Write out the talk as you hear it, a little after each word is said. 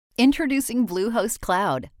Introducing Bluehost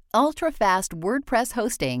Cloud, ultra-fast WordPress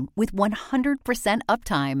hosting with 100%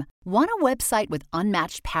 uptime. Want a website with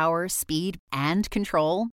unmatched power, speed, and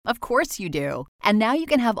control? Of course you do. And now you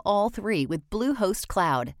can have all three with Bluehost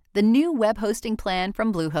Cloud, the new web hosting plan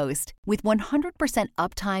from Bluehost. With 100%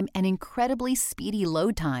 uptime and incredibly speedy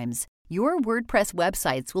load times, your WordPress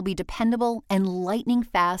websites will be dependable and lightning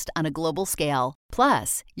fast on a global scale.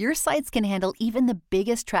 Plus, your sites can handle even the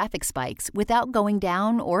biggest traffic spikes without going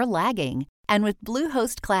down or lagging. And with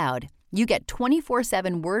Bluehost Cloud, you get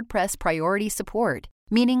 24/7 WordPress priority support,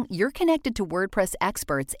 meaning you're connected to WordPress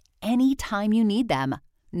experts anytime you need them.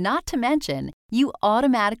 Not to mention, you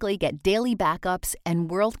automatically get daily backups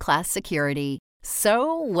and world-class security.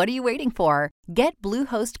 So, what are you waiting for? Get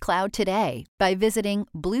Bluehost Cloud today by visiting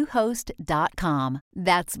Bluehost.com.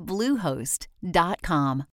 That's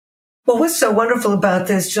Bluehost.com. Well, what's so wonderful about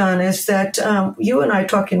this, John, is that you and I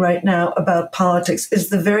talking right now about politics is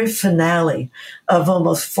the very finale of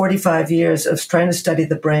almost 45 years of trying to study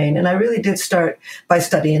the brain. And I really did start by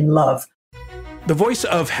studying love. The voice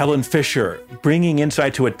of Helen Fisher, bringing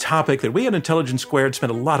insight to a topic that we at Intelligence Squared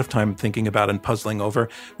spent a lot of time thinking about and puzzling over,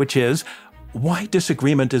 which is why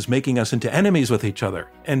disagreement is making us into enemies with each other.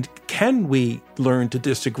 And can we learn to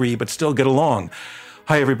disagree but still get along?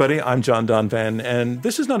 Hi, everybody. I'm John Donvan, and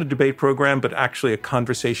this is not a debate program, but actually a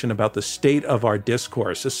conversation about the state of our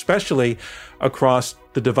discourse, especially across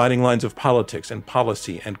the dividing lines of politics and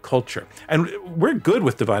policy and culture. And we're good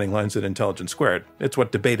with dividing lines at Intelligence Squared. It's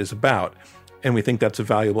what debate is about. And we think that's a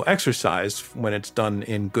valuable exercise when it's done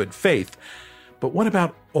in good faith. But what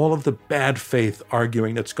about all of the bad faith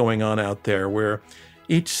arguing that's going on out there, where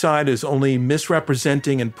each side is only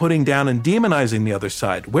misrepresenting and putting down and demonizing the other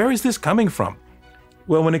side? Where is this coming from?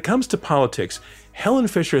 Well, when it comes to politics, Helen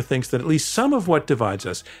Fisher thinks that at least some of what divides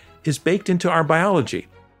us is baked into our biology,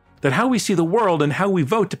 that how we see the world and how we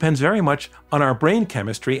vote depends very much on our brain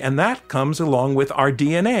chemistry, and that comes along with our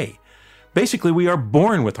DNA. Basically, we are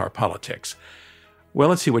born with our politics. Well,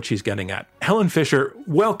 let's see what she's getting at. Helen Fisher,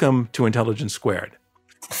 welcome to Intelligence Squared.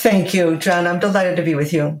 Thank you, John. I'm delighted to be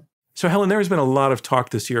with you. So, Helen, there has been a lot of talk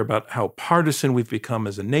this year about how partisan we've become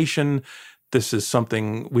as a nation. This is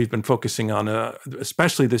something we've been focusing on,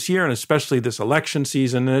 especially this year and especially this election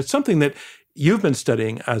season. And it's something that you've been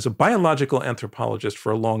studying as a biological anthropologist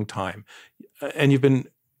for a long time. And you've been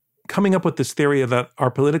coming up with this theory that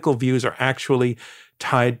our political views are actually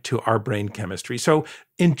tied to our brain chemistry. So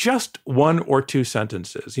in just one or two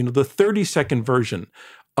sentences, the 30-second version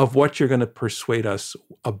of what you're going to persuade us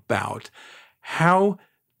about, how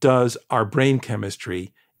does our brain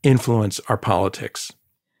chemistry influence our politics?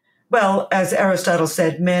 Well, as Aristotle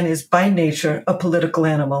said, man is by nature a political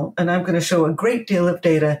animal. And I'm going to show a great deal of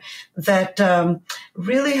data that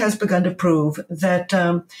really has begun to prove that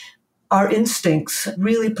our instincts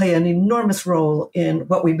really play an enormous role in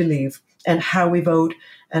what we believe and how we vote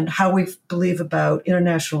and how we believe about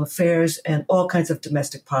international affairs and all kinds of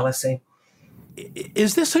domestic policy.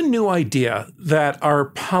 Is this a new idea that our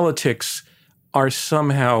politics are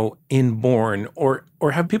somehow inborn, or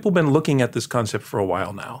have people been looking at this concept for a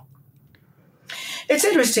while now? It's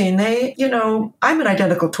interesting. I'm an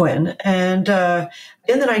identical twin. And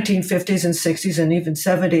in the 1950s and 60s and even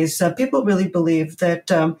 70s, people really believed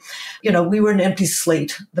that, we were an empty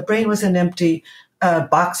slate. The brain was an empty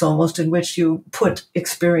box almost in which you put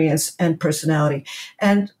experience and personality.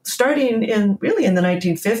 And starting in the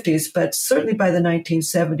 1950s, but certainly by the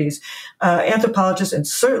 1970s, anthropologists and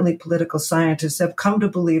certainly political scientists have come to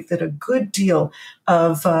believe that a good deal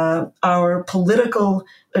of our political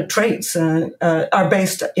traits are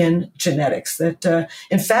based in genetics. That,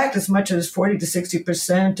 in fact, as much as 40 to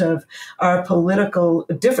 60% of our political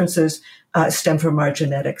differences stem from our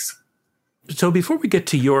genetics. So before we get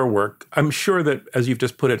to your work, I'm sure that, as you've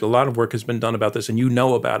just put it, a lot of work has been done about this and you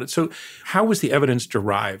know about it. So how was the evidence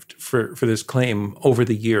derived for this claim over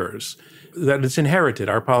the years that it's inherited,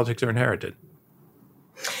 our politics are inherited?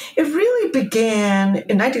 It really began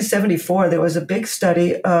in 1974. There was a big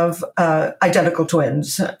study of identical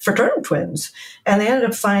twins, fraternal twins, and they ended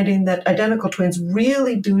up finding that identical twins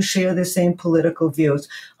really do share the same political views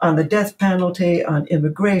on the death penalty, on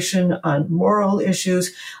immigration, on moral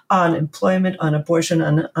issues, on employment, on abortion,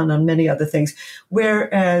 on many other things,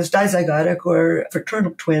 whereas dizygotic or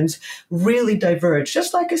fraternal twins really diverge,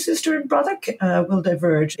 just like a sister and brother will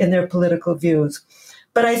diverge in their political views.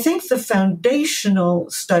 But I think the foundational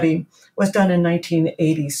study was done in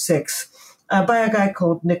 1986 by a guy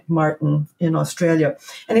called Nick Martin in Australia.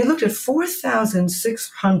 And he looked at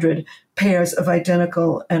 4,600 pairs of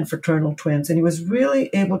identical and fraternal twins. And he was really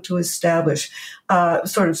able to establish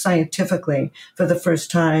sort of scientifically for the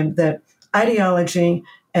first time that ideology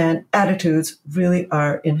and attitudes really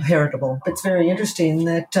are inheritable. It's very interesting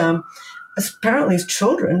that apparently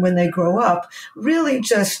children, when they grow up, really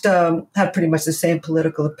just have pretty much the same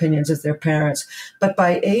political opinions as their parents. But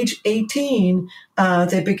by age 18,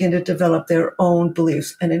 they begin to develop their own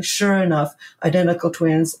beliefs. And sure enough, identical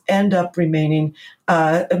twins end up remaining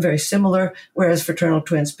very similar, whereas fraternal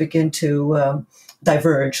twins begin to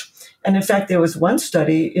diverge. And in fact, there was one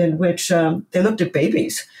study in which they looked at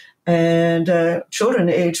babies, and children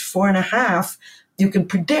aged 4.5. You can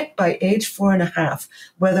predict by age 4.5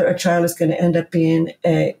 whether a child is going to end up being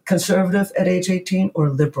a conservative at age 18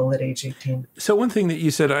 or liberal at age 18. So one thing that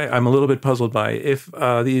you said I'm a little bit puzzled by, if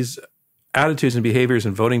these attitudes and behaviors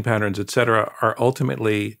and voting patterns, et cetera, are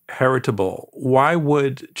ultimately heritable, why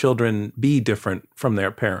would children be different from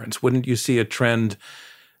their parents? Wouldn't you see a trend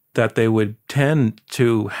that they would tend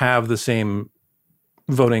to have the same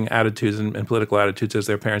voting attitudes and political attitudes as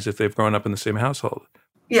their parents if they've grown up in the same household?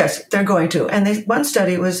 Yes, they're going to. And one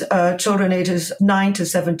study was children ages 9 to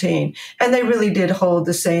 17, and they really did hold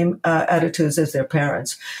the same attitudes as their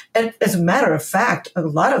parents. And as a matter of fact, a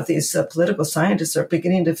lot of these political scientists are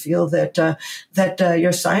beginning to feel that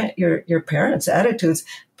your parents' attitudes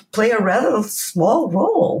play a rather small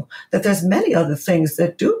role, that there's many other things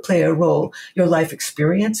that do play a role. Your life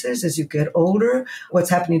experiences as you get older, what's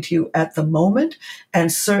happening to you at the moment,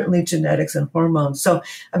 and certainly genetics and hormones. So,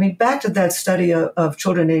 back to that study of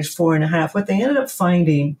children aged 4.5, what they ended up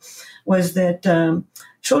finding was that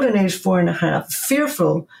children aged 4.5,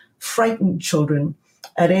 fearful, frightened children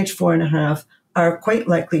at age 4.5, are quite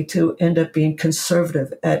likely to end up being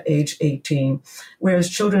conservative at age 18, whereas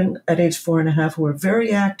children at age 4.5 who are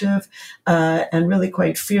very active and really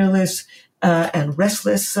quite fearless and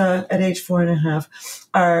restless at age 4.5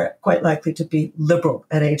 are quite likely to be liberal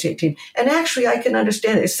at age 18. And actually, I can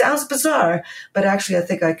understand it. It sounds bizarre, but actually, I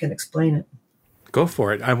think I can explain it. Go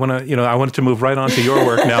for it. I wanted to move right on to your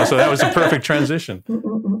work now, so that was a perfect transition.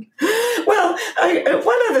 Well,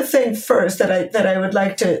 one other thing first that I would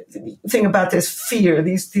like to think about this fear,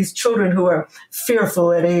 these children who are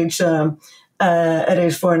fearful at age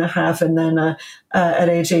 4.5 and then at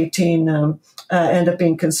age 18 end up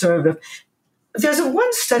being conservative. There's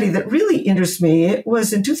one study that really interests me. It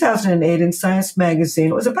was in 2008 in Science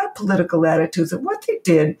Magazine. It was about political attitudes. And what they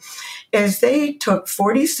did is they took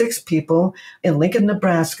 46 people in Lincoln,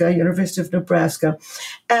 Nebraska, University of Nebraska,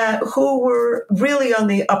 who were really on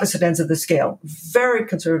the opposite ends of the scale, very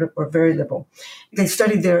conservative or very liberal. They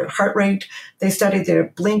studied their heart rate. They studied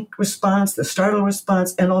their blink response, the startle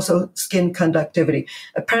response, and also skin conductivity.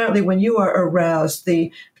 Apparently, when you are aroused,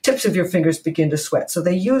 the tips of your fingers begin to sweat. So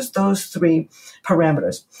they used those three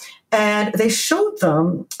parameters. And they showed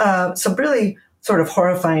them some really sort of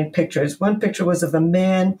horrifying pictures. One picture was of a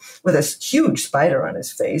man with a huge spider on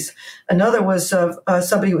his face. Another was of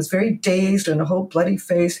somebody who was very dazed and a whole bloody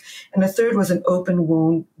face. And a third was an open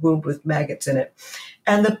wound with maggots in it.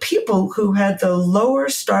 And the people who had the lower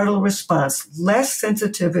startle response, less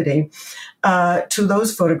sensitivity to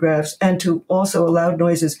those photographs and to also loud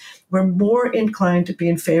noises, were more inclined to be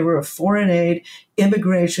in favor of foreign aid,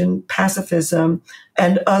 immigration, pacifism,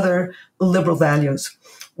 and other liberal values.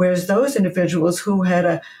 Whereas those individuals who had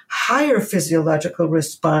a higher physiological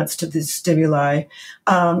response to these stimuli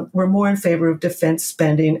were more in favor of defense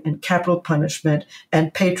spending and capital punishment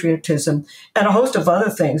and patriotism and a host of other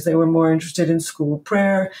things. They were more interested in school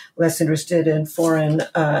prayer, less interested in foreign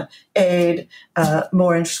aid,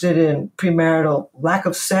 more interested in premarital lack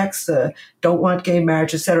of sex, don't want gay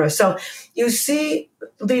marriage, etc. So you see,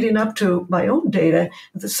 leading up to my own data,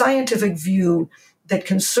 the scientific view that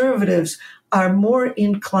conservatives are more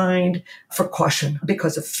inclined for caution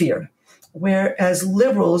because of fear, whereas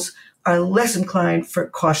liberals are less inclined for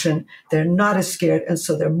caution. They're not as scared, and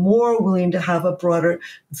so they're more willing to have a broader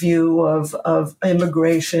view of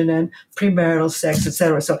immigration and premarital sex,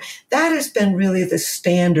 etc. So that has been really the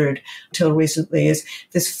standard till recently, is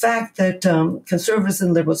this fact that conservatives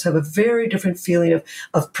and liberals have a very different feeling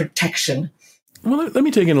of protection. Well, let me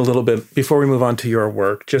dig in a little bit before we move on to your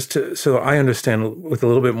work, just so I understand with a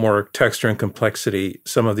little bit more texture and complexity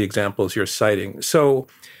some of the examples you're citing. So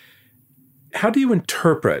how do you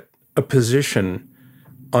interpret a position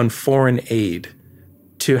on foreign aid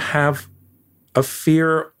to have a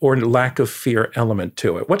fear or lack of fear element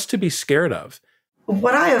to it? What's to be scared of?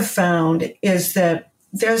 What I have found is that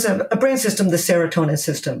there's a brain system, the serotonin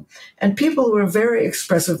system, and people who are very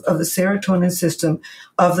expressive of the serotonin system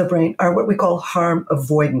of the brain are what we call harm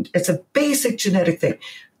avoidant. It's a basic genetic thing.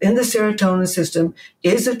 In the serotonin system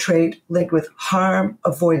is a trait linked with harm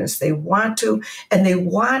avoidance. They want to, and they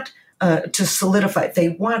want to solidify. They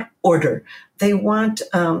want order. They want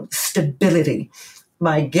stability.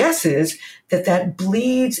 my guess is that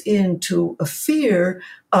bleeds into a fear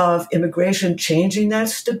of immigration changing that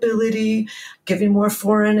stability, giving more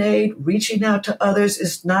foreign aid, reaching out to others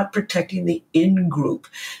is not protecting the in-group.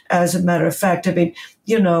 As a matter of fact, I mean,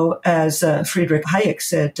 as Friedrich Hayek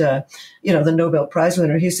said, the Nobel Prize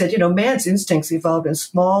winner, he said, man's instincts evolved in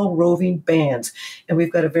small roving bands, and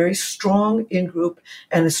we've got a very strong in-group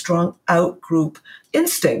and a strong out-group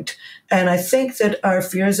instinct. And I think that our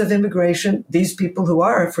fears of immigration, these people who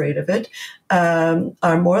are afraid of it,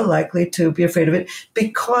 are more likely to be afraid of it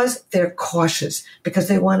because they're cautious, because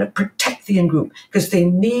they want to protect the in-group, because they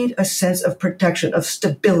need a sense of protection, of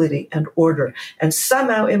stability and order. And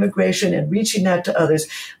somehow immigration and reaching out to others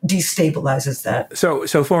destabilizes that. So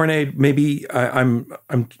foreign aid, maybe I'm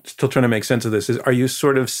still trying to make sense of this. Are you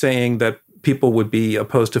sort of saying that people would be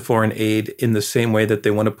opposed to foreign aid in the same way that they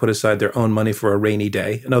want to put aside their own money for a rainy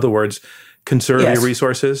day? In other words, conserve your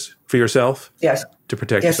resources for yourself? Yes. To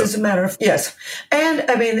protect yourself? Yes, as a matter of, yes. And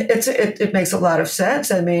I mean, it makes a lot of sense.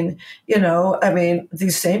 I mean,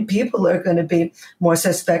 these same people are going to be more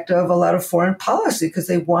suspect of a lot of foreign policy because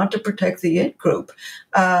they want to protect the in-group.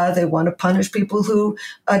 They want to punish people who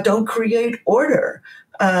don't create order.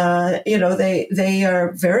 They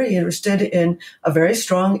are very interested in a very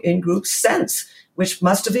in-group in-group sense, which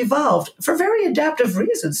must have evolved for very adaptive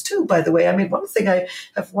reasons, too, by the way. I mean, one thing I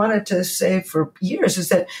have wanted to say for years is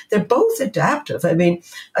that they're both adaptive. I mean,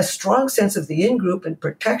 a strong sense of the in-group and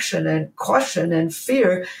protection and caution and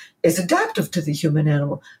fear is adaptive to the human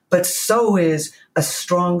animal, but so is a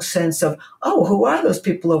strong sense of, who are those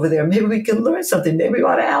people over there? Maybe we can learn something. Maybe we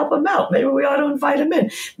ought to help them out. Maybe we ought to invite them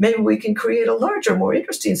in. Maybe we can create a larger, more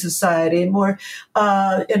interesting society, more,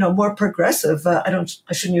 more progressive. I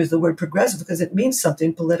shouldn't use the word progressive because it means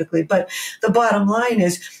something politically, but the bottom line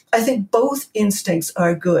is, I think both instincts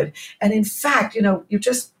are good. And in fact, you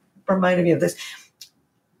just reminded me of this.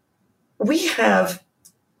 We have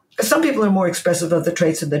some people are more expressive of the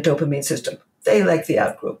traits in the dopamine system. They like the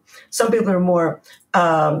outgroup. Some people are more,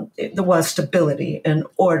 they want stability and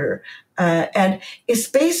order. And it's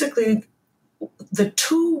basically the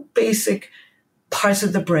two basic parts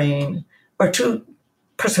of the brain or two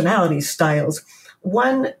personality styles,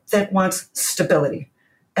 one that wants stability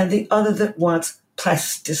and the other that wants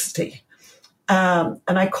plasticity. And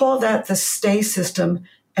I call that the stay system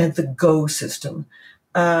and the go system.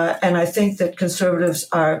 And I think that conservatives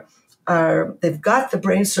they've got the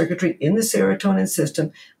brain circuitry in the serotonin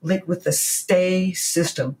system linked with the stay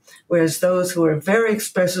system, whereas those who are very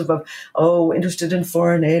expressive of, interested in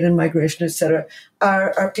foreign aid and migration, et cetera,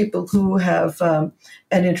 are people who have an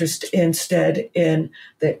interest instead in,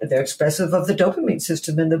 they're expressive of the dopamine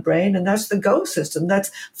system in the brain, and that's the go system.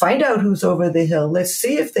 Let's find out who's over the hill. Let's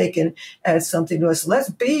see if they can add something to us. Let's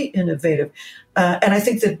be innovative. And I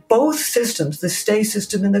think that both systems, the stay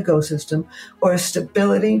system and the go system, or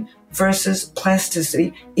stability versus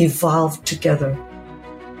plasticity, evolve together.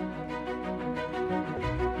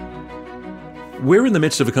 We're in the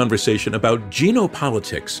midst of a conversation about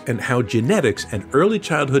genopolitics and how genetics and early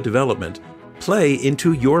childhood development play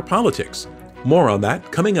into your politics. More on that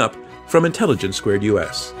coming up from Intelligence Squared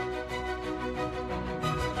US.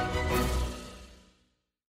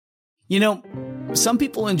 Some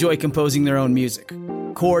people enjoy composing their own music,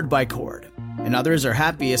 chord by chord, and others are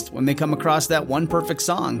happiest when they come across that one perfect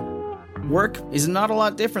song. Work is not a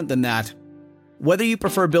lot different than that. Whether you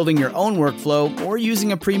prefer building your own workflow or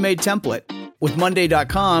using a pre-made template, with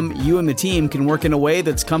Monday.com, you and the team can work in a way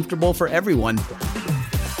that's comfortable for everyone.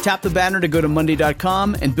 Tap the banner to go to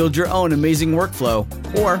Monday.com and build your own amazing workflow,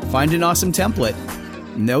 or find an awesome template.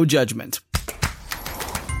 No judgment.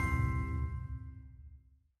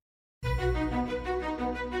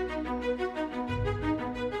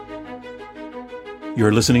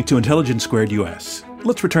 You're listening to Intelligence Squared US.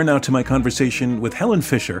 Let's return now to my conversation with Helen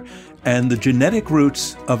Fisher and the genetic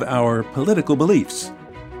roots of our political beliefs.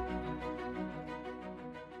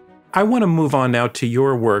 I want to move on now to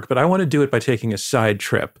your work, but I want to do it by taking a side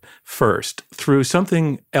trip first through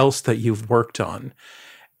something else that you've worked on.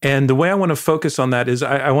 And the way I want to focus on that is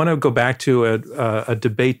I want to go back to a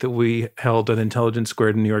debate that we held at Intelligence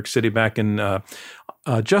Squared in New York City back in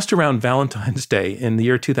just around Valentine's Day in the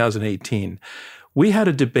year 2018. We had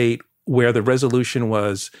a debate where the resolution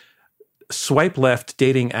was swipe left,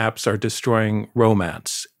 dating apps are destroying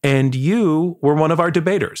romance. And you were one of our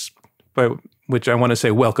debaters, by which I want to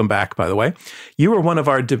say welcome back, by the way. You were one of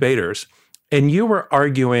our debaters, and you were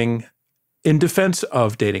arguing in defense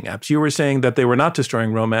of dating apps. You were saying that they were not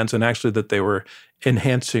destroying romance and actually that they were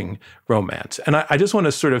enhancing romance. And I just want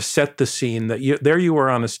to sort of set the scene that there you were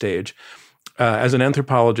on a stage as an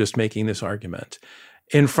anthropologist making this argument.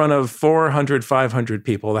 in front of 400, 500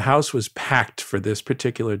 people. The house was packed for this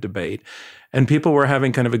particular debate, and people were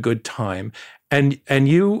having kind of a good time. And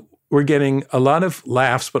you were getting a lot of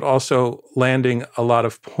laughs, but also landing a lot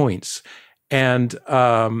of points. And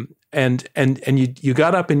you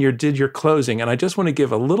got up and you did your closing. And I just want to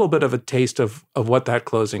give a little bit of a taste of what that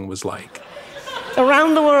closing was like.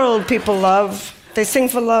 Around the world, people love. They sing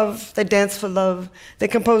for love, they dance for love, they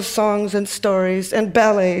compose songs and stories and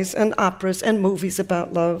ballets and operas and movies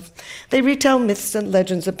about love. They retell myths and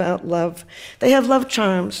legends about love. They have love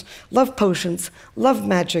charms, love potions, love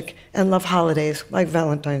magic, and love holidays like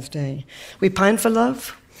Valentine's Day. We pine for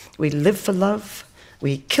love, we live for love,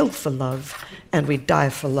 we kill for love, and we die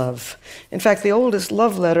for love. In fact, the oldest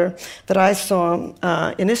love letter that I saw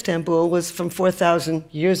in Istanbul was from 4,000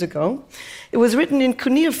 years ago. It was written in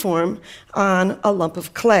cuneiform on a lump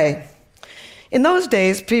of clay. In those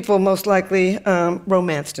days, people most likely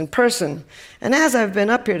romanced in person. And as I've been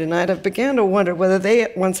up here tonight, I've began to wonder whether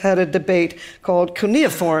they once had a debate called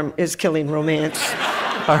Cuneiform is Killing Romance.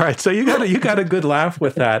 All right, so you got a good laugh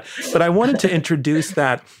with that. But I wanted to introduce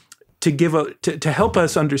that to help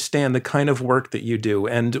us understand the kind of work that you do.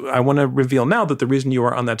 And I want to reveal now that the reason you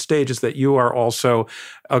are on that stage is that you are also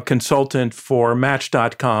a consultant for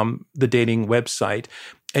Match.com, the dating website,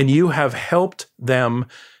 and you have helped them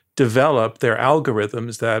develop their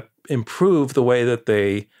algorithms that improve the way that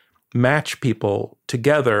they match people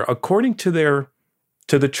together according to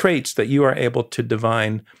the traits that you are able to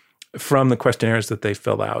divine from the questionnaires that they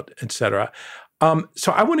fill out, et cetera.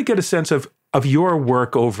 So I want to get a sense of your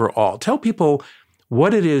work overall. Tell people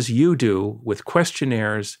what it is you do with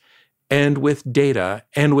questionnaires and with data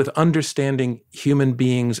and with understanding human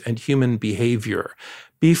beings and human behavior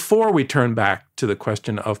before we turn back to the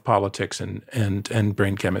question of politics and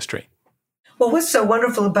brain chemistry. Well, what's so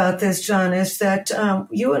wonderful about this, John, is that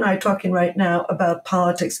you and I talking right now about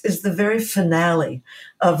politics is the very finale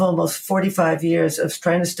of almost 45 years of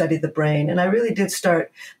trying to study the brain. And I really did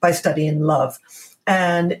start by studying love.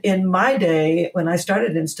 And in my day, when I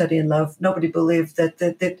started in studying love, nobody believed that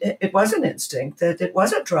it was an instinct, that it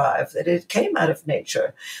was a drive, that it came out of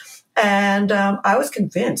nature. And I was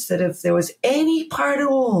convinced that if there was any part at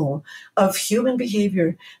all of human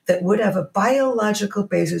behavior that would have a biological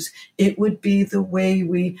basis, it would be the way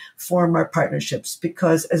we form our partnerships.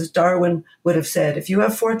 Because as Darwin would have said, if you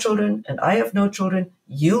have 4 children and I have no children,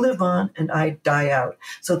 you live on and I die out.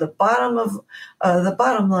 So the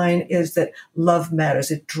bottom line is that love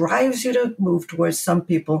matters. It drives you to move towards some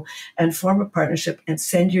people and form a partnership and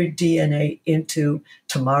send your DNA into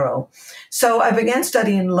tomorrow. So I began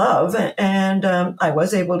studying love, and I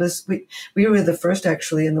was able to. We were the first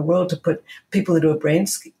actually in the world to put people into a brain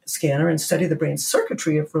scanner and study the brain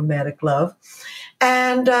circuitry of romantic love.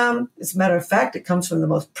 And as a matter of fact, it comes from the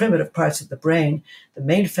most primitive parts of the brain. The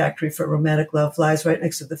main factory for romantic love lies right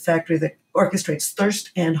next to the factory that orchestrates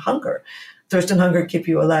thirst and hunger. Thirst and hunger keep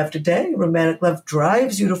you alive today. Romantic love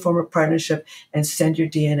drives you to form a partnership and send your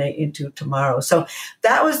DNA into tomorrow. So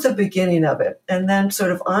that was the beginning of it. And then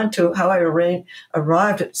sort of on to how I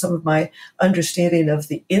arrived at some of my understanding of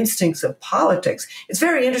the instincts of politics. It's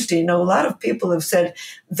very interesting. You know, a lot of people have said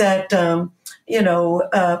that,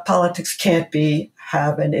 politics can't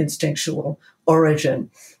have an instinctual origin.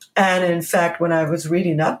 And in fact, when I was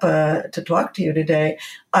reading up to talk to you today,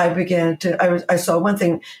 I saw one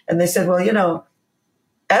thing, and they said, well,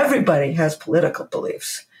 everybody has political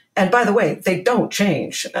beliefs. And by the way, they don't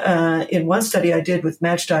change. In one study I did with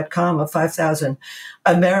Match.com of 5,000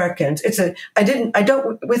 Americans,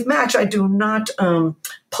 with Match, I do not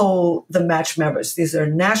poll the Match members. These are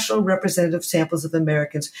national representative samples of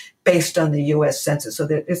Americans based on the U.S. Census. So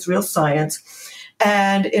it's real science.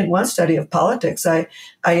 And in one study of politics, I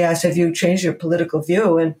asked, have you changed your political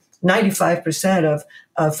view? And 95%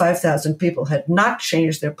 of 5,000 people had not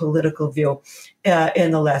changed their political view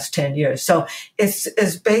in the last 10 years. So it's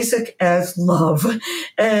as basic as love.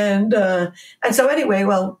 And so anyway,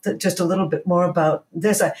 just a little bit more about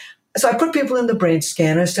this. So I put people in the brain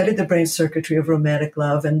scanner, studied the brain circuitry of romantic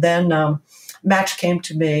love, and then Match came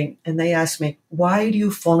to me and they asked me, why do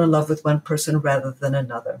you fall in love with one person rather than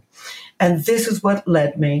another? And this is what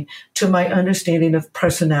led me to my understanding of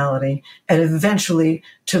personality and eventually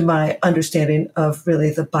to my understanding of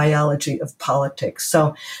really the biology of politics.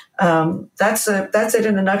 So that's it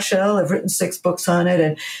in a nutshell. I've written 6 books on it.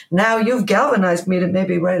 And now you've galvanized me to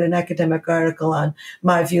maybe write an academic article on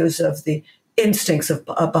my views of the instincts of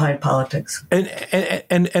behind politics.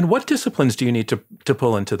 And what disciplines do you need to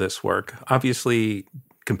pull into this work? Obviously,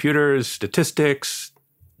 computers, statistics,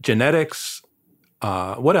 genetics.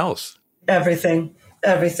 What else? Everything.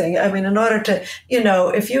 everything. I mean, in order to,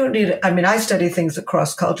 if you need, I study things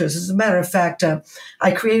across cultures. As a matter of fact,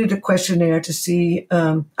 I created a questionnaire to see,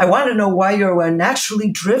 I want to know why you're naturally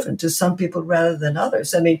driven to some people rather than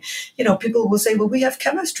others. I mean, people will say, well, we have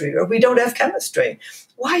chemistry or we don't have chemistry.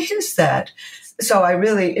 Why is that? So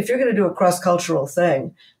if you're going to do a cross-cultural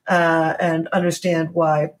thing, and understand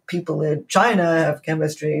why people in China have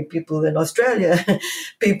chemistry, people in Australia,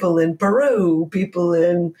 people in Peru, people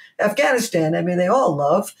in Afghanistan. I mean, they all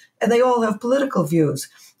love and they all have political views.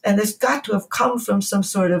 And it's got to have come from some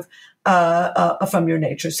sort of, from your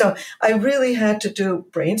nature. So I really had to do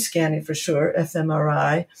brain scanning for sure,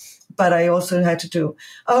 fMRI. But I also had to do,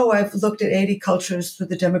 I've looked at 80 cultures through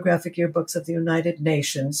the demographic yearbooks of the United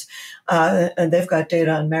Nations. And they've got data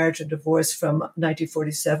on marriage and divorce from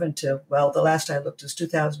 1947 to, the last I looked was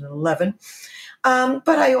 2011. But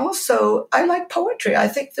I like poetry. I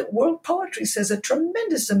think that world poetry says a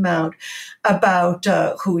tremendous amount about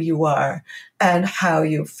who you are and how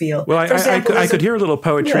you feel. Well, I could hear a little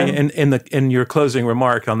poetry in your closing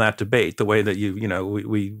remark on that debate. The way that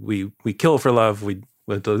we kill for love, we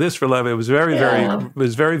do this for love. It was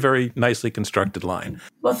very, very nicely constructed line.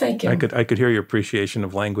 Well, thank you. I could hear your appreciation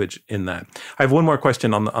of language in that. I have one more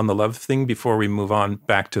question on the love thing before we move on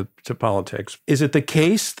back to politics. Is it the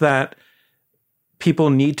case that people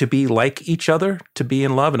need to be like each other to be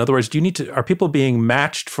in love? In other words, are people being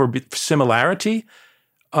matched for similarity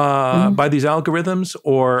by these algorithms,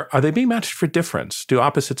 or are they being matched for difference? Do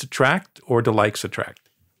opposites attract or do likes attract?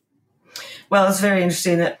 Well, it's very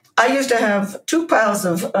interesting. I used to have two piles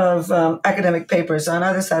of academic papers on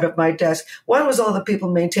either side of my desk. One was all the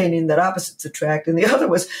people maintaining that opposites attract, and the other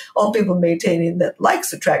was all people maintaining that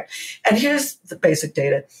likes attract. And here's the basic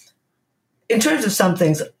data. In terms of some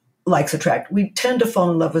things, likes attract. We tend to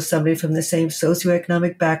fall in love with somebody from the same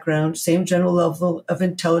socioeconomic background, same general level of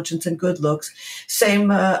intelligence and good looks, same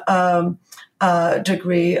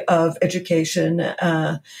degree of education,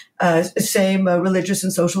 same religious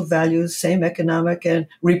and social values, same economic and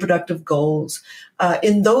reproductive goals.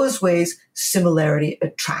 In those ways, similarity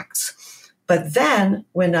attracts. But then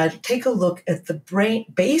when I take a look at the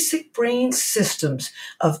basic brain systems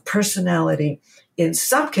of personality, in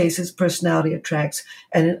some cases, personality attracts,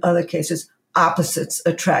 and in other cases, opposites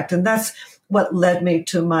attract. And that's what led me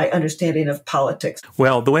to my understanding of politics.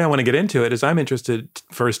 Well, the way I want to get into it is I'm interested,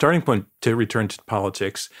 for a starting point, to return to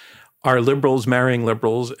politics. Are liberals marrying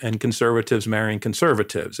liberals and conservatives marrying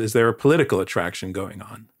conservatives? Is there a political attraction going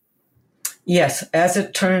on? Yes, as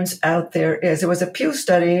it turns out, there is. There was a Pew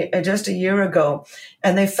study just a year ago,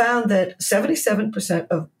 and they found that 77%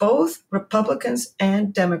 of both Republicans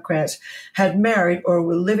and Democrats had married or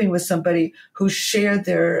were living with somebody who shared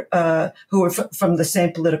who were from the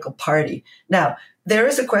same political party. Now, there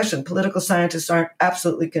is a question. Political scientists aren't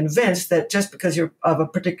absolutely convinced that just because you're of a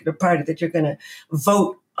particular party that you're going to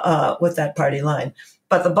vote with that party line.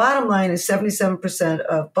 But the bottom line is 77%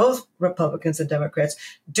 of both Republicans and Democrats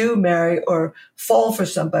do marry or fall for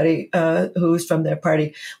somebody who's from their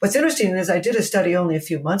party. What's interesting is I did a study only a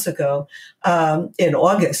few months ago in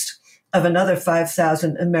August of another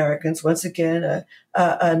 5,000 Americans, once again,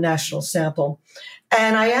 a national sample.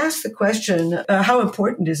 And I asked the question, how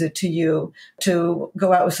important is it to you to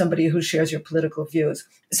go out with somebody who shares your political views?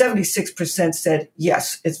 76% said,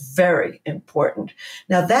 yes, it's very important.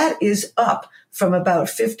 Now, that is up from about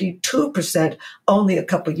 52% only a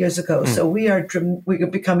couple of years ago. So we are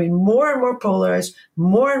becoming more and more polarized,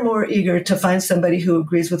 more and more eager to find somebody who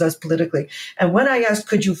agrees with us politically. And when I asked,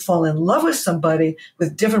 could you fall in love with somebody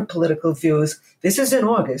with different political views? This is in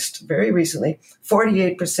August, very recently,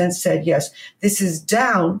 48% said yes. This is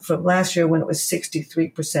down from last year when it was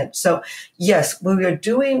 63%. So yes, we are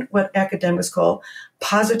doing what academics call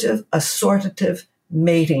positive assortative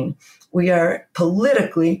mating. We are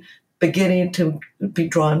politically beginning to be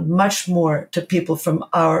drawn much more to people from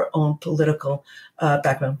our own political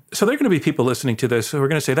background. So there are going to be people listening to this who are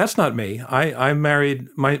going to say, that's not me. I'm married.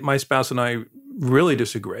 My spouse and I really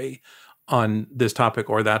disagree on this topic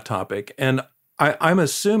or that topic. And I'm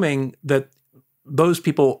assuming that those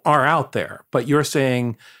people are out there, but you're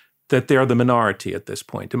saying that they're the minority at this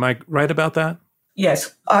point. Am I right about that?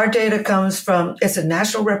 Yes. Our data comes from, it's a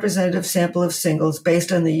national representative sample of singles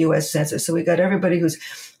based on the U.S. Census. So we got everybody who's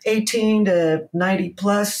 18 to 90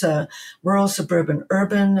 plus, rural, suburban,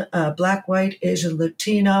 urban, Black, white, Asian,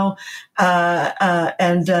 Latino.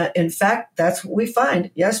 And in fact, that's what we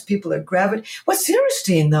find. Yes, people are gravitating. What's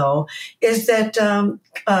interesting, though, is that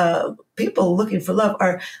people looking for love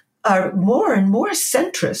are more and more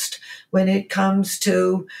centrist when it comes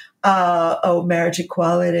to marriage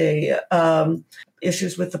equality,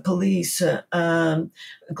 issues with the police,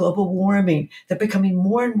 global warming. They're becoming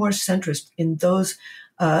more and more centrist in those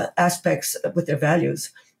aspects with their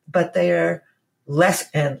values, but they are less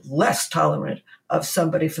and less tolerant of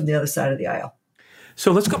somebody from the other side of the aisle.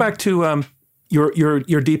 So let's go back to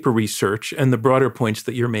your deeper research and the broader points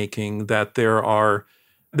that you're making, that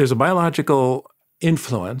there's a biological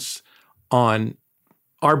influence on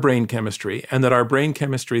our brain chemistry, and that our brain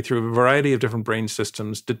chemistry, through a variety of different brain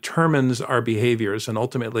systems, determines our behaviors. And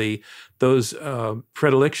ultimately, those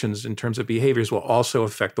predilections in terms of behaviors will also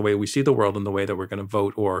affect the way we see the world and the way that we're going to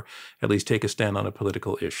vote or at least take a stand on a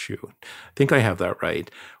political issue. I think I have that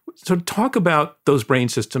right. So talk about those brain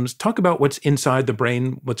systems. Talk about what's inside the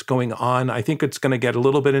brain, what's going on. I think it's going to get a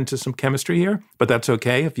little bit into some chemistry here, but that's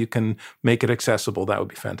okay. If you can make it accessible, that would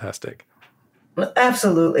be fantastic.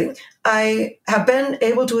 Absolutely. I have been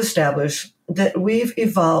able to establish that we've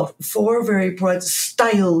evolved 4 very broad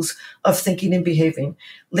styles of thinking and behaving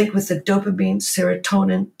linked with the dopamine,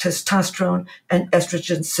 serotonin, testosterone, and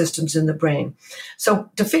estrogen systems in the brain. So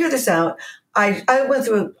to figure this out, I went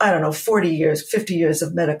through, 40 years, 50 years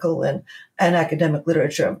of medical and academic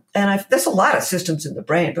literature. And there's a lot of systems in the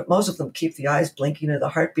brain, but most of them keep the eyes blinking or the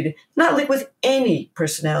heart beating, not linked with any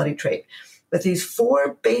personality trait. But these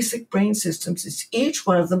 4 basic brain systems, is each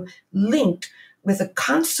one of them linked with a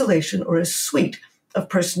constellation or a suite of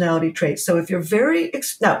personality traits. So if you're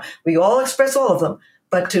now we all express all of them,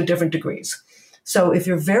 but to different degrees. So if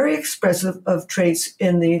you're very expressive of traits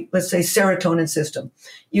in the, let's say, serotonin system,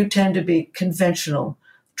 you tend to be conventional,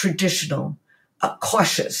 traditional,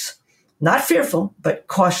 cautious, not fearful, but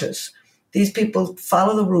cautious. These people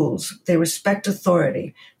follow the rules. They respect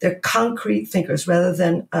authority. They're concrete thinkers rather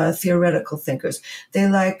than theoretical thinkers. They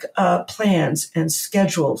like plans and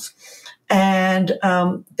schedules. And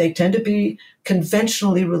they tend to be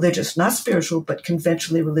conventionally religious, not spiritual, but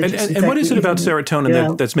conventionally religious. And what is it about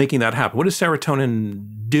serotonin that's making that happen? What does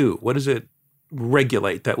serotonin do? What does it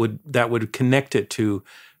regulate that would connect it to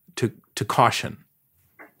caution?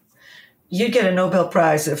 You'd get a Nobel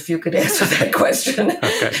Prize if you could answer that question.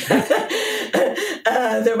 Okay.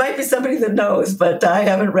 There might be somebody that knows, but I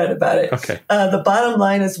haven't read about it. Okay. The bottom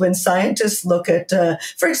line is when scientists look at,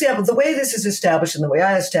 for example, the way this is established and the way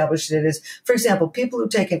I established it is, for example, people who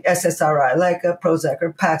take an SSRI, like Prozac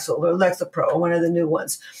or Paxil or Lexapro, one of the new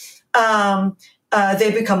ones,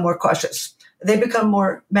 they become more cautious. They become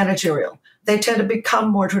more managerial. They tend to become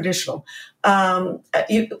more traditional.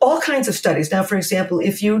 All kinds of studies. Now, for example,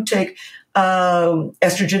 if you take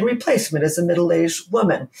estrogen replacement as a middle-aged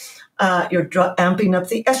woman, you're amping up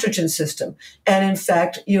the estrogen system. And in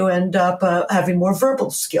fact, you end up having more verbal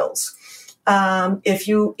skills. If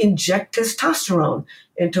you inject testosterone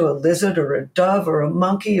into a lizard or a dove or a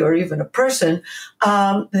monkey or even a person,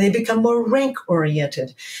 they become more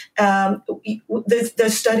rank-oriented.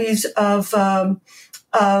 There's studies of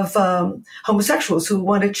homosexuals who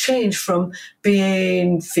want to change from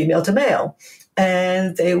being female to male.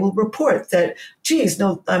 And they will report that,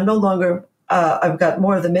 I'm no longer, I've got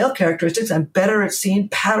more of the male characteristics. I'm better at seeing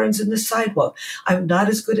patterns in the sidewalk. I'm not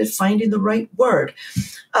as good at finding the right word.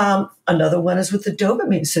 Another one is with the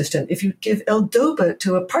dopamine system. If you give L-Dopa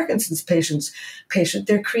to a Parkinson's patient,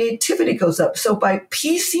 their creativity goes up. So by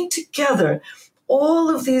piecing together all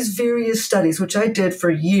of these various studies, which I did for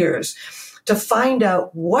years, to find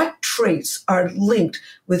out what traits are linked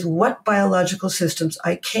with what biological systems,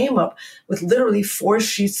 I came up with literally 4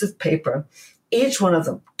 sheets of paper, each one of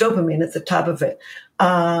them, dopamine at the top of it,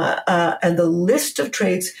 and the list of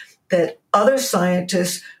traits that other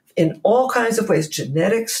scientists in all kinds of ways,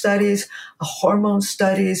 genetic studies, hormone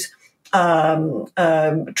studies,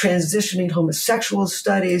 transitioning homosexual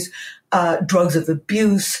studies, drugs of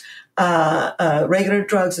abuse, regular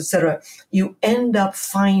drugs, etc., you end up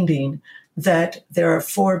finding that there are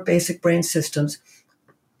 4 basic brain systems,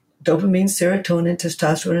 dopamine, serotonin,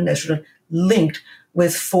 testosterone, and estrogen, linked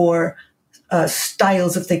with 4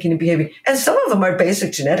 styles of thinking and behaving. And some of them are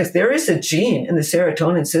basic genetics. There is a gene in the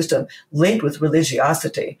serotonin system linked with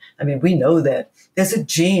religiosity. I mean, we know that. There's a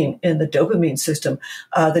gene in the dopamine system,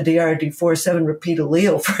 the DRD47 repeat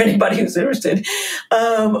allele, for anybody who's interested,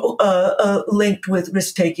 linked with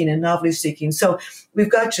risk-taking and novelty-seeking. So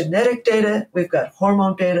we've got genetic data, we've got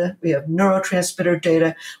hormone data, we have neurotransmitter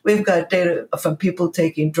data, we've got data from people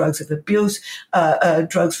taking drugs of abuse,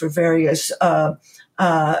 drugs for various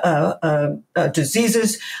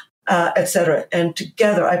diseases, etc. And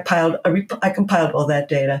together, I compiled all that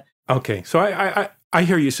data. Okay, so I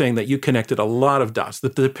hear you saying that you connected a lot of dots,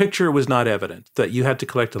 that the picture was not evident, that you had to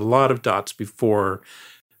collect a lot of dots before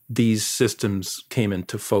these systems came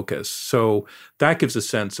into focus. So that gives a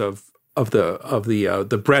sense of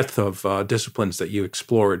the breadth of disciplines that you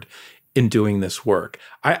explored in doing this work.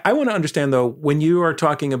 I want to understand, though, when you are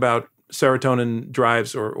talking about serotonin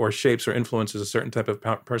drives or shapes or influences a certain type of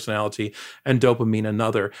personality and dopamine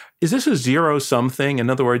another, is this a zero-sum thing? In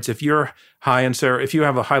other words, if you're high in if you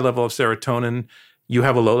have a high level of serotonin, you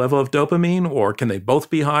have a low level of dopamine, or can they both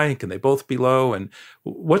be high? Can they both be low? And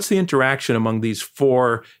what's the interaction among these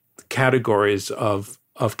four categories of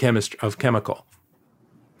chemical?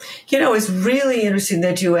 You know, it's really interesting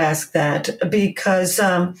that you ask that, because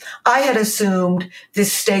I had assumed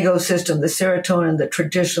this Stego system, the serotonin, the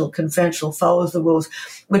traditional, conventional, follows the rules,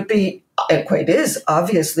 would be, and quite is,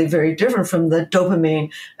 obviously very different from the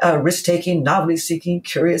dopamine, risk-taking, novelty-seeking,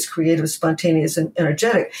 curious, creative, spontaneous, and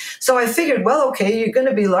energetic. So I figured, well, okay, you're going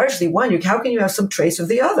to be largely one. How can you have some trace of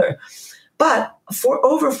the other? But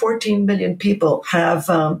over 14 million people have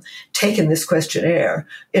taken this questionnaire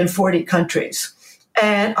in 40 countries.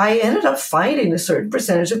 And I ended up finding a certain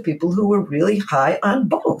percentage of people who were really high on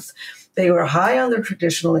both. They were high on the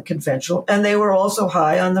traditional and conventional, and they were also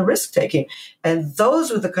high on the risk-taking. And those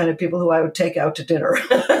were the kind of people who I would take out to dinner,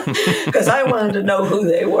 because I wanted to know who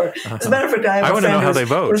they were. As a matter of fact, I want to know how they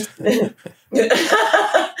vote.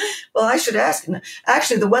 Well, I should ask.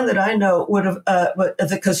 Actually, the one that I know would have,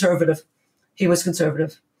 the conservative. He was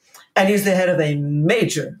conservative. And he's the head of a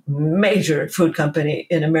major, major food company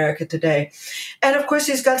in America today. And of course,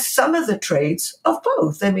 he's got some of the traits of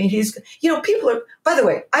both. I mean, people are, by the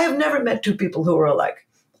way, I have never met two people who are alike.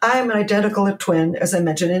 I am an identical twin, as I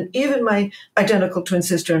mentioned, and even my identical twin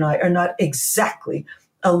sister and I are not exactly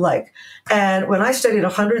alike. And when I studied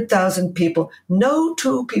 100,000 people, no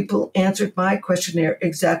two people answered my questionnaire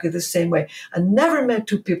exactly the same way. I never met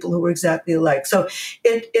two people who were exactly alike. So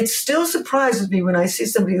it still surprises me when I see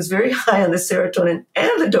somebody who's very high on the serotonin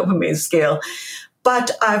and the dopamine scale.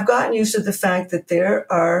 But I've gotten used to the fact that there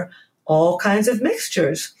are all kinds of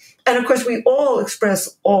mixtures. And of course, we all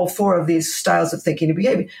express all four of these styles of thinking and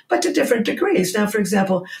behaving, but to different degrees. Now, for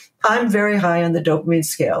example, I'm very high on the dopamine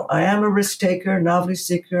scale. I am a risk taker, novelty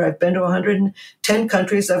seeker. I've been to 110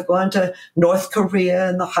 countries. I've gone to North Korea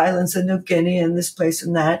and the highlands of New Guinea and this place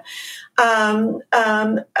and that. But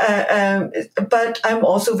I'm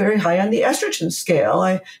also very high on the estrogen scale.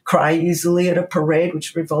 I cry easily at a parade,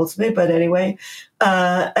 which revolts me. But anyway,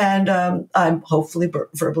 and I'm hopefully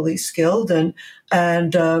verbally skilled and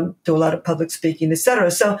do a lot of public speaking,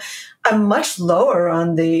 etc. So I'm much lower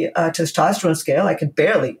on the testosterone scale. I can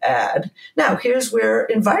barely add. Now, here's where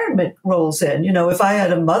environment rolls in. You know, if I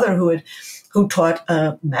had a mother who taught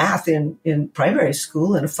math in primary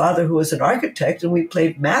school and a father who was an architect, and we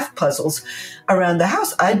played math puzzles around the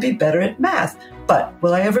house, I'd be better at math. But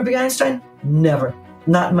will I ever be Einstein? Never.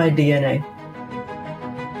 Not in my DNA.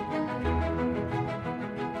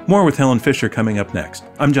 More with Helen Fisher coming up next.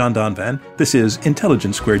 I'm John Donvan. This is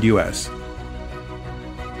Intelligence Squared US.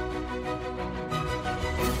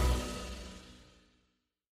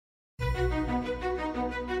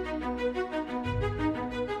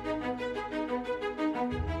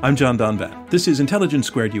 I'm John Donvan. This is Intelligence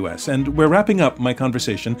Squared US, and we're wrapping up my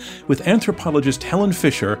conversation with anthropologist Helen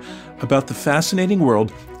Fisher about the fascinating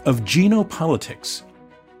world of genopolitics.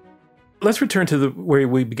 Let's return to where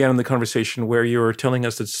we began the conversation, where you were telling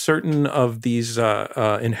us that certain of these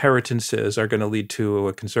inheritances are going to lead to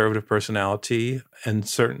a conservative personality, and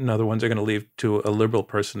certain other ones are going to lead to a liberal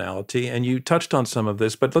personality. And you touched on some of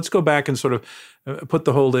this, but let's go back and sort of put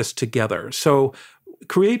the whole list together. So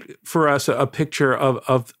create for us a picture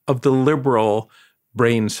of the liberal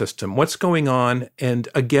brain system. What's going on? And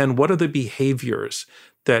again, what are the behaviors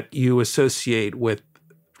that you associate with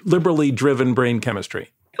liberally driven brain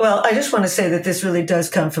chemistry? Well, I just want to say that this really does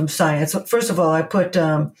come from science. First of all, I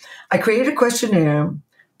created a questionnaire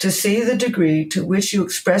to see the degree to which you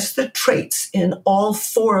express the traits in all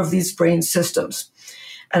four of these brain systems.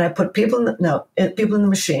 And I put people in the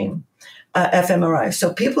machine. fMRI.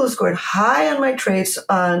 So people who scored high on my traits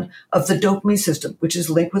of the dopamine system, which is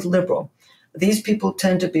linked with liberal. These people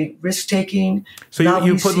tend to be risk-taking. So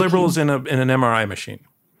you put liberals in an MRI machine.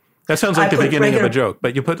 That sounds like the beginning of a joke,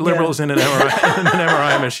 but you put liberals in an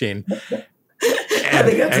MRI machine.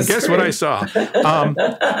 And guess what I saw?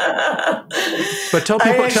 But tell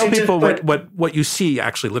people what you see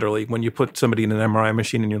actually, literally, when you put somebody in an MRI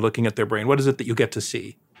machine and you're looking at their brain. What is it that you get to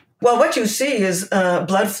see? Well, what you see is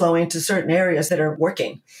blood flowing to certain areas that are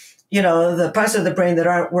working. You know, the parts of the brain that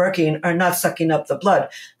aren't working are not sucking up the blood.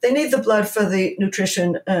 They need the blood for the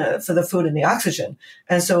nutrition, for the food and the oxygen.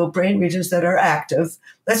 And so brain regions that are active,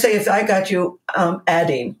 let's say if I got you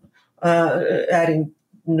adding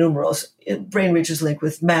numerals. Brain regions linked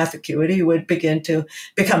with math acuity would begin to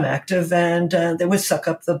become active, and they would suck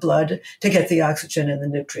up the blood to get the oxygen and the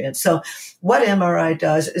nutrients. So what MRI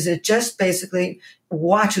does is it just basically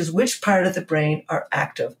watches which part of the brain are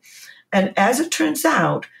active. And as it turns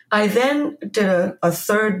out, I then did a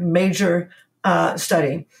third major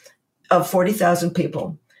study of 40,000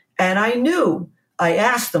 people. And I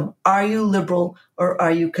asked them, are you liberal or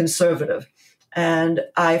are you conservative? And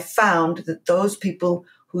I found that those people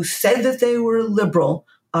who said that they were liberal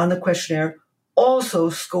on the questionnaire also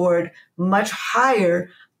scored much higher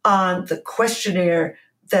on the questionnaire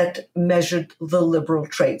that measured the liberal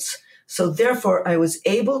traits. So therefore, I was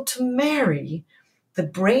able to marry the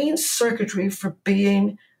brain circuitry for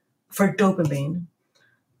dopamine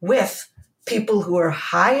with people who are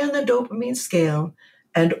high on the dopamine scale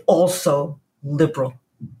and also liberal.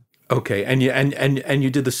 Okay, and you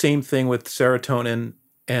did the same thing with serotonin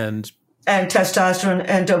and testosterone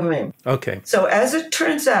and dopamine. Okay. So as it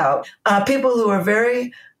turns out, people who are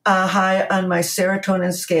very high on my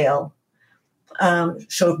serotonin scale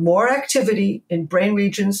showed more activity in brain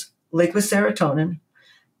regions linked with serotonin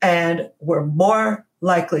and were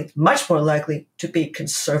much more likely to be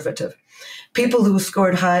conservative. People who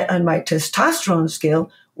scored high on my testosterone scale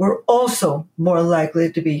were also more likely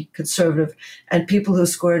to be conservative, and people who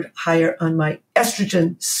scored higher on my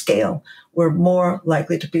estrogen scale were more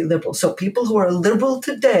likely to be liberal. So people who are liberal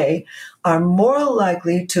today are more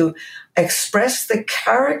likely to express the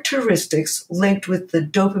characteristics linked with the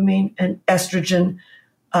dopamine and estrogen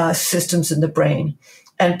systems in the brain.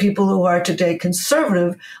 And people who are today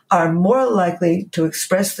conservative are more likely to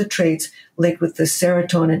express the traits linked with the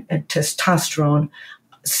serotonin and testosterone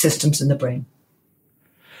systems in the brain.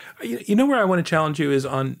 You know where I want to challenge you is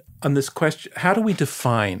on this question: how do we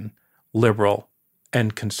define liberal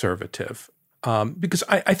and conservative? Because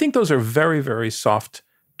I think those are very, very soft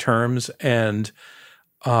terms, and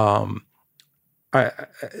the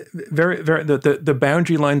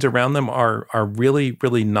boundary lines around them are really,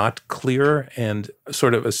 really not clear, and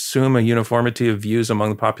sort of assume a uniformity of views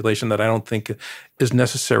among the population that I don't think is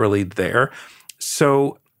necessarily there.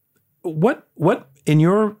 So, what in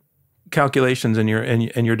your calculations and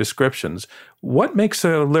your descriptions, what makes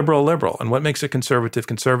a liberal liberal and what makes a conservative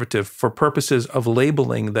conservative for purposes of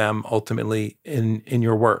labeling them ultimately in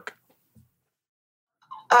your work?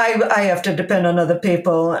 I have to depend on other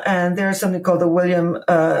people, and there's something called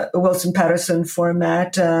the Wilson-Patterson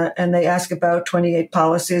format, and they ask about 28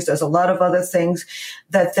 policies. There's a lot of other things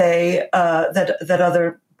that they that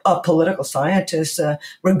other political scientists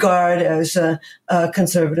regard as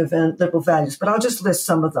conservative and liberal values. But I'll just list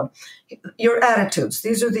some of them. Your attitudes.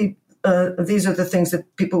 These are the things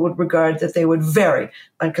that people would regard that they would vary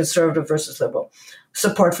on conservative versus liberal.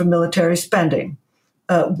 Support for military spending,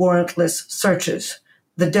 warrantless searches,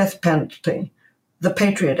 the death penalty, the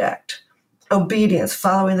Patriot Act, obedience,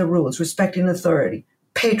 following the rules, respecting authority,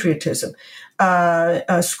 patriotism,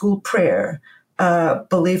 school prayer,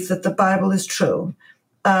 belief that the Bible is true,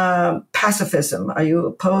 pacifism, are you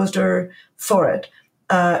opposed or for it?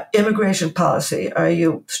 Immigration policy, are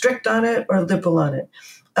you strict on it or liberal on it?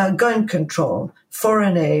 Gun control,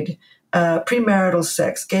 foreign aid, premarital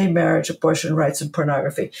sex, gay marriage, abortion rights, and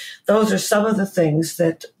pornography. Those are some of the things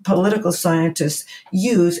that political scientists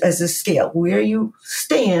use as a scale, where you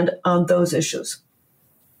stand on those issues.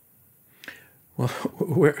 Well,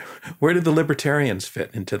 where did the libertarians fit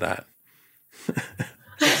into that?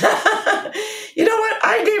 You know what?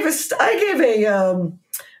 I gave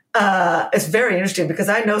it's very interesting because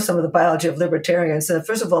I know some of the biology of libertarians.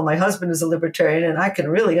 First of all, my husband is a libertarian, and I can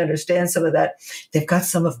really understand some of that. They've got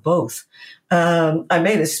some of both. I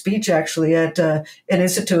made a speech actually at an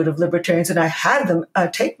Institute of Libertarians, and I had them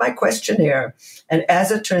take my questionnaire. And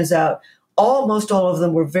as it turns out, almost all of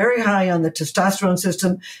them were very high on the testosterone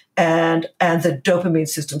system and the dopamine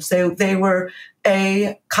systems. They were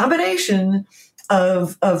a combination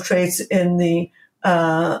of traits in the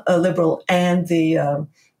liberal and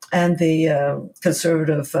the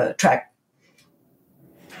conservative track.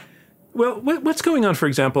 Well, what's going on, for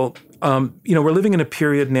example, we're living in a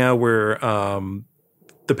period now where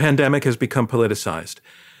the pandemic has become politicized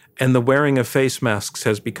and the wearing of face masks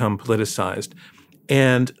has become politicized.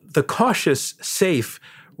 And the cautious, safe,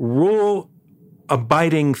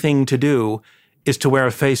 rule-abiding thing to do is to wear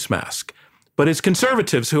a face mask. But it's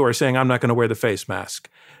conservatives who are saying, I'm not going to wear the face mask.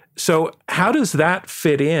 So how does that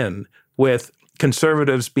fit in with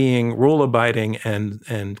conservatives being rule-abiding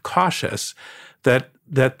and cautious, that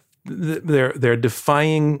they're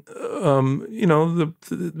defying, what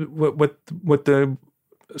the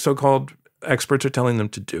so-called experts are telling them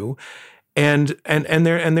to do, and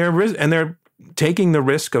they're taking the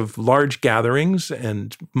risk of large gatherings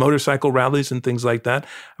and motorcycle rallies and things like that.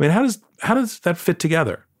 I mean, how does that fit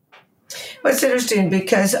together? Well, it's interesting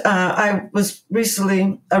because I was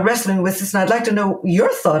recently wrestling with this, and I'd like to know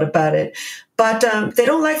your thought about it. But they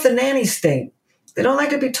don't like the nanny state. They don't like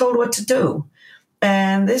to be told what to do.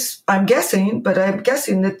 And this, I'm guessing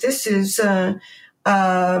that this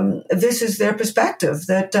is their perspective.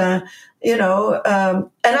 That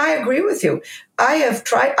and I agree with you.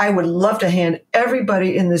 I would love to hand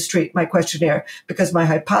everybody in the street my questionnaire, because my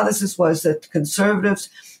hypothesis was that conservatives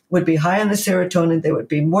would be high on the serotonin, they would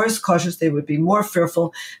be more cautious, they would be more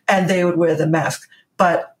fearful, and they would wear the mask.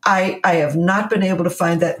 But I have not been able to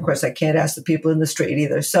find that. Of course, I can't ask the people in the street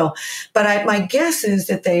either. So, but my guess is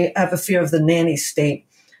that they have a fear of the nanny state.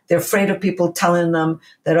 They're afraid of people telling them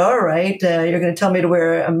that, all right, you're going to tell me to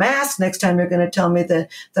wear a mask. Next time you're going to tell me that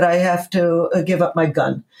I have to give up my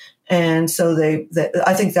gun. And so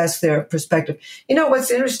I think that's their perspective. You know,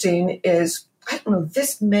 what's interesting is, I don't know,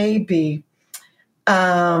 this may be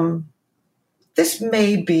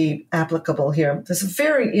applicable here. There's a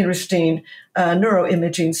very interesting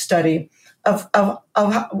neuroimaging study of how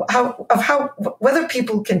whether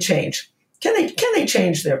people can change. Can they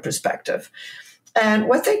change their perspective? And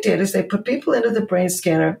what they did is they put people into the brain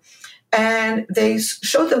scanner, and they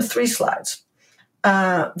showed them 3 slides.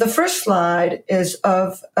 The first slide is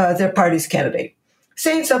of their party's candidate,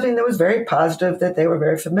 saying something that was very positive that they were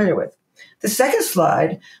very familiar with. The second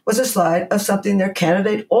slide was a slide of something their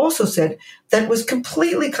candidate also said that was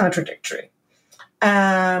completely contradictory.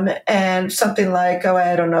 And something like,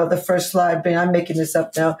 I don't know, the first slide being, I'm making this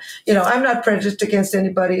up now, I'm not prejudiced against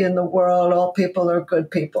anybody in the world. All people are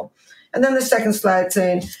good people. And then the second slide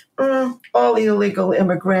saying, all illegal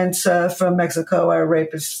immigrants from Mexico are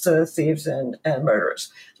rapists, thieves, and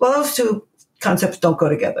murderers. Well, those 2 concepts don't go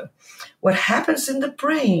together. What happens in the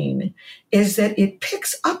brain is that it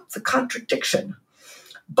picks up the contradiction,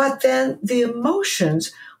 but then the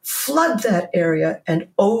emotions flood that area and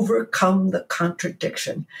overcome the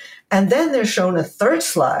contradiction. And then they're shown a third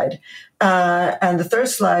slide, and the third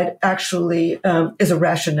slide actually is a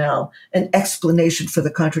rationale, an explanation for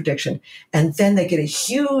the contradiction. And then they get a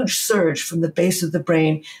huge surge from the base of the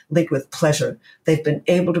brain linked with pleasure. They've been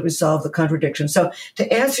able to resolve the contradiction. So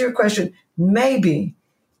to answer your question, maybe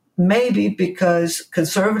because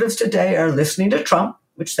conservatives today are listening to Trump,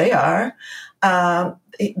 which they are,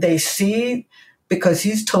 they see, because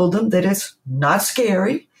he's told them that it's not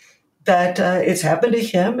scary, that it's happened to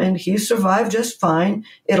him and he survived just fine.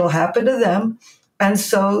 It'll happen to them. And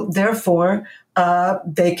so, therefore,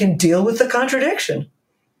 they can deal with the contradiction.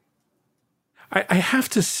 I have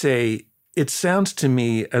to say, it sounds to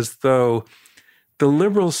me as though the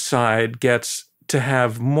liberal side gets to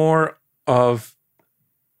have more of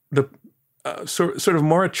the sort of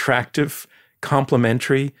more attractive,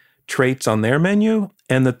 complementary traits on their menu,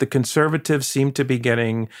 and that the conservatives seem to be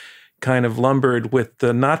getting kind of lumbered with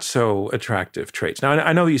the not so attractive traits. Now,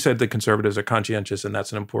 I know you said the conservatives are conscientious, and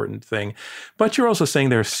that's an important thing, but you're also saying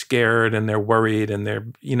they're scared and they're worried, and they're,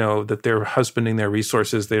 that they're husbanding their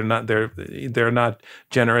resources. They're not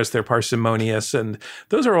generous. They're parsimonious, and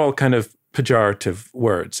those are all kind of pejorative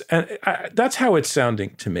words, and that's how it's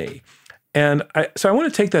sounding to me. And so I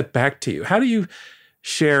want to take that back to you. How do you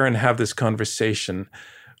share and have this conversation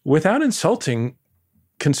without insulting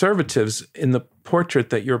conservatives in the portrait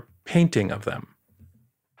that you're painting of them?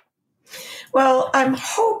 Well, I'm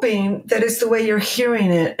hoping that it's the way you're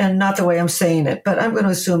hearing it and not the way I'm saying it, but I'm going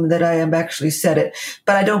to assume that I have actually said it,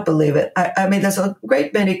 but I don't believe it. I mean, there's a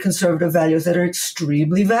great many conservative values that are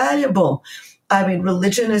extremely valuable. I mean,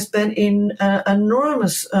 religion has been in an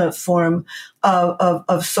enormous form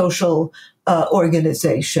of social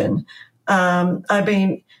organization. I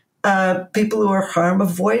mean, people who are harm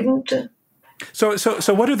avoidant. So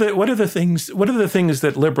what are the things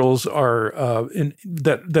that liberals are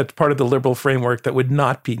that's part of the liberal framework that would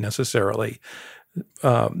not be necessarily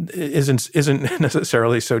isn't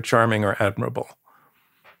necessarily so charming or admirable?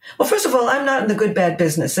 Well, first of all, I'm not in the good bad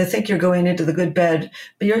business. I think you're going into the good bad,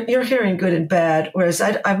 but you're hearing good and bad, whereas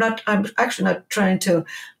I'm actually not trying to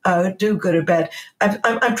do good or bad.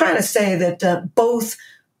 I'm trying to say that both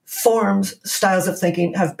styles of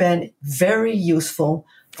thinking have been very useful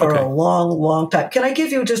for a long, long time. Can I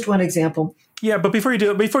give you just one example? Yeah, but before you do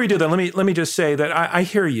that, let me just say that I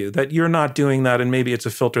hear you, that you're not doing that, and maybe it's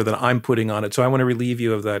a filter that I'm putting on it. So I want to relieve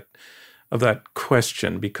you of that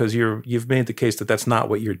question, because you've made the case that that's not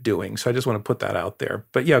what you're doing. So I just want to put that out there.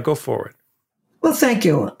 But yeah, go forward. Well, thank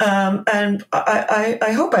you. And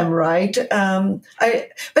I hope I'm right. But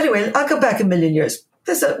anyway, I'll go back a million years.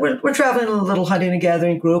 we're traveling in a little hunting and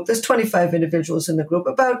gathering group. There's 25 individuals in the group.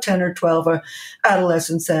 About 10 or 12 are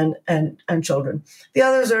adolescents and children. The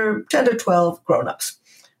others are 10 to 12 grown-ups.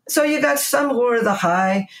 So you got some who are the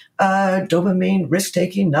high dopamine,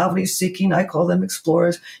 risk-taking, novelty-seeking. I call them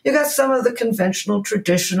explorers. You got some of the conventional,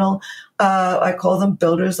 traditional, I call them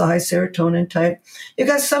builders, the high serotonin type. You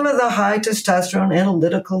got some of the high testosterone,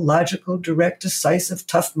 analytical, logical, direct, decisive,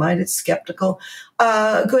 tough-minded, skeptical,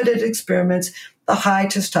 good at experiments. The high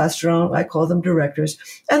testosterone, I call them directors.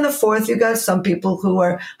 And the fourth, you got some people who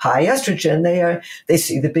are high estrogen. They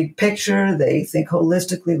see the big picture. They think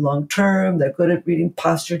holistically long term. They're good at reading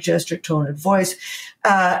posture, gesture, tone, and voice.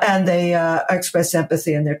 And they express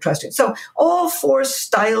empathy and they're trusting. So all four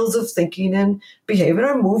styles of thinking and behavior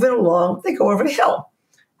are moving along. They go over the hill.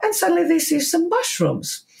 And suddenly they see some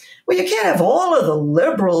mushrooms. Well, you can't have all of the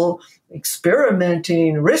liberal,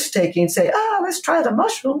 experimenting, risk-taking say, let's try the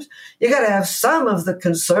mushrooms. You got to have some of the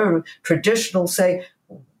conservative, traditional say,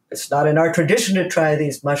 it's not in our tradition to try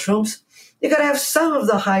these mushrooms. You got to have some of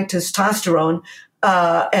the high testosterone,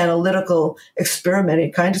 analytical,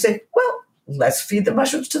 experimenting kind to say, well, let's feed the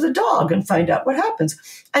mushrooms to the dog and find out what happens.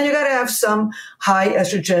 And you got to have some high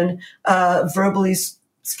estrogen, verbally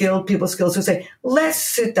skilled people skills who say, let's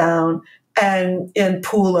sit down and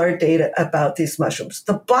pool our data about these mushrooms.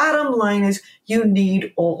 The bottom line is you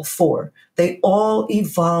need all four. They all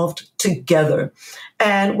evolved together.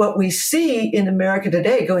 And what we see in America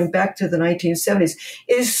today, going back to the 1970s,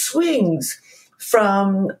 is swings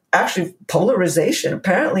from actually polarization.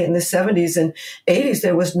 Apparently in the 70s and 80s,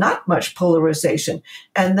 there was not much polarization.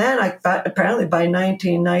 And then apparently by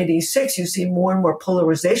 1996, you see more and more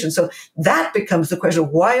polarization. So that becomes the question,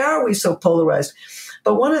 why are we so polarized?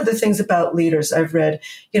 But one of the things about leaders I've read,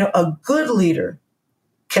 a good leader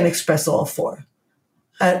can express all four,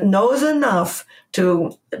 knows enough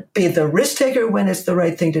to be the risk taker when it's the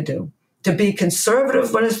right thing to do, to be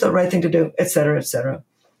conservative when it's the right thing to do, et cetera, et cetera.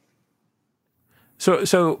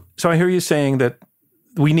 So I hear you saying that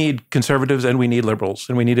we need conservatives and we need liberals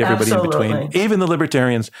and we need everybody Absolutely. in between, even the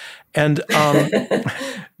libertarians. And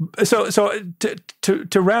so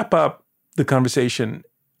to wrap up the conversation,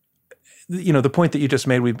 the point that you just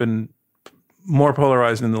made, we've been more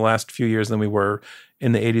polarized in the last few years than we were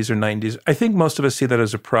in the 80s or 90s. I think most of us see that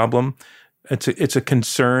as a problem. It's a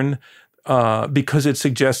concern because it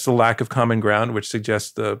suggests a lack of common ground, which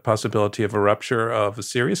suggests the possibility of a rupture of a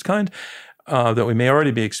serious kind that we may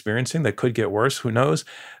already be experiencing that could get worse. Who knows?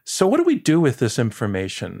 So what do we do with this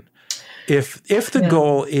information? If the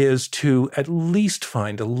goal is to at least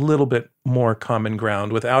find a little bit more common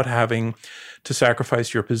ground without having to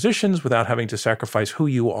sacrifice your positions, without having to sacrifice who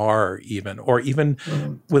you are even, or even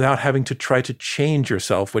without having to try to change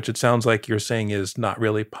yourself, which it sounds like you're saying is not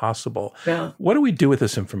really possible. Yeah. What do we do with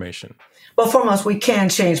this information? Well, foremost, we can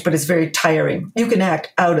change, but it's very tiring. You can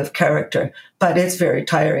act out of character, but it's very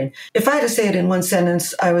tiring. If I had to say it in one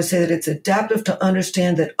sentence, I would say that it's adaptive to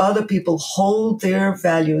understand that other people hold their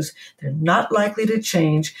values. They're not likely to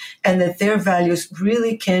change, and that their values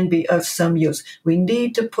really can be of some use. We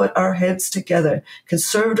need to put our heads together.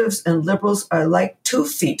 Conservatives and liberals are like 2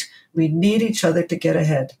 feet. We need each other to get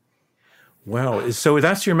ahead. Wow. So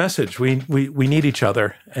that's your message. We need each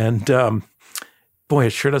other. And boy,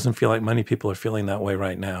 it sure doesn't feel like many people are feeling that way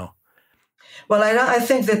right now. Well, I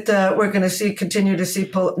think that we're going to continue to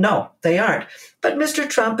see. No, they aren't. But Mr.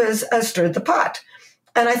 Trump has stirred the pot.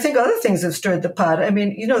 And I think other things have stirred the pot. I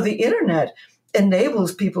mean, the internet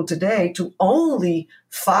enables people today to only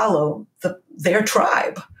follow their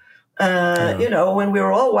tribe. When we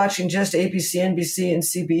were all watching just ABC, NBC, and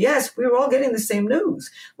CBS, we were all getting the same news.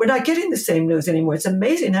 We're not getting the same news anymore. It's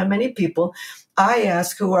amazing how many people I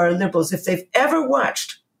ask who are liberals if they've ever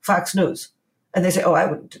watched Fox News. And they say, oh, I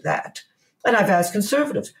wouldn't do that. And I've asked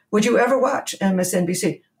conservatives, would you ever watch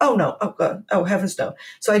MSNBC? Oh, no. Oh, God. Oh, heavens, no.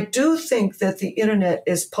 So I do think that the internet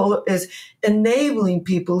is enabling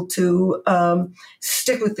people to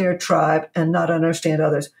stick with their tribe and not understand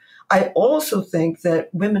others. I also think that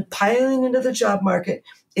women piling into the job market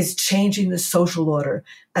is changing the social order,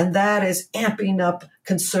 and that is amping up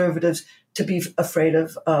conservatives to be afraid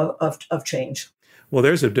of change. Well,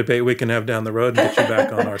 there's a debate we can have down the road and get you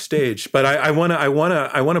back on our stage. But I want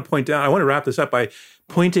to point out, I want to wrap this up by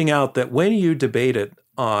pointing out that when you debated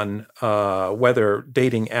on whether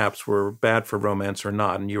dating apps were bad for romance or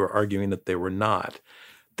not, and you were arguing that they were not,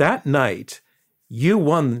 that night you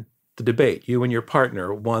won the debate. You and your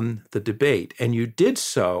partner won the debate, and you did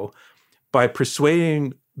so by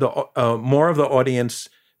persuading the more of the audience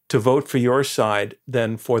to vote for your side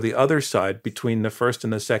than for the other side between the first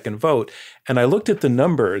and the second vote. And I looked at the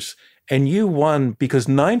numbers, and you won because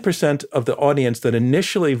 9% of the audience that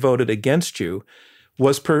initially voted against you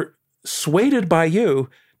was persuaded by you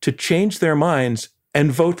to change their minds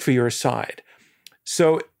and vote for your side.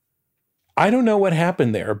 So I don't know what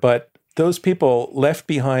happened there, but those people left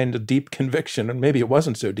behind a deep conviction, and maybe it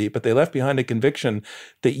wasn't so deep, but they left behind a conviction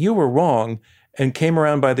that you were wrong and came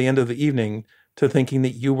around by the end of the evening to thinking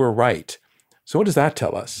that you were right. So what does that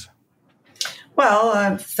tell us? Well,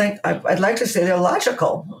 I'd like to say they're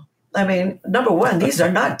logical. I mean, number one, these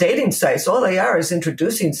are not dating sites. All they are is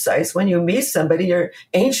introducing sites. When you meet somebody, your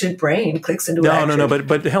ancient brain clicks into action. No.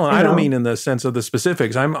 But Helen, I don't mean in the sense of the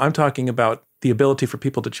specifics. I'm talking about the ability for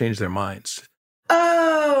people to change their minds.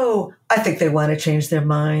 Oh, I think they want to change their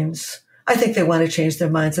minds. I think they want to change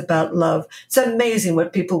their minds about love. It's amazing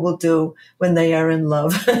what people will do when they are in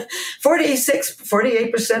love.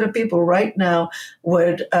 48% of people right now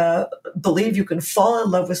would believe you can fall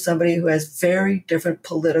in love with somebody who has very different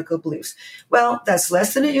political beliefs. Well, that's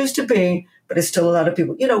less than it used to be, but it's still a lot of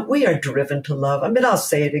people. You know, we are driven to love. I mean, I'll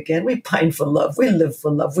say it again. We pine for love. We live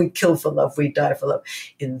for love. We kill for love. We die for love.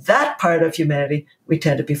 In that part of humanity, we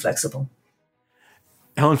tend to be flexible.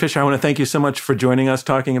 Helen Fisher, I want to thank you so much for joining us,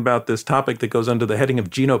 talking about this topic that goes under the heading of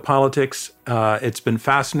genopolitics. It's been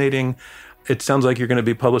fascinating. It sounds like you're going to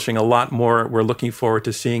be publishing a lot more. We're looking forward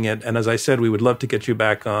to seeing it. And as I said, we would love to get you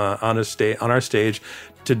back on our stage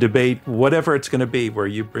to debate whatever it's going to be, where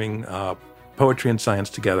you bring poetry and science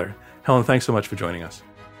together. Helen, thanks so much for joining us.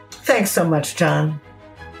 Thanks so much, John.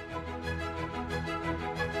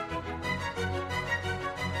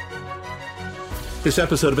 This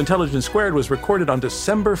episode of Intelligence Squared was recorded on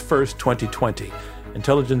December 1st, 2020.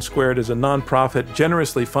 Intelligence Squared is a nonprofit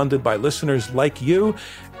generously funded by listeners like you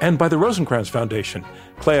and by the Rosencrantz Foundation.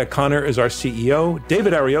 Clea Connor is our CEO.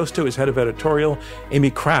 David Ariosto is head of editorial.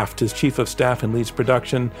 Amy Kraft is chief of staff and leads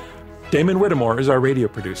production. Damon Whittemore is our radio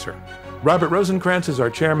producer. Robert Rosencrantz is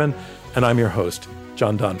our chairman. And I'm your host,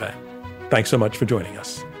 John Donvan. Thanks so much for joining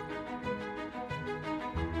us.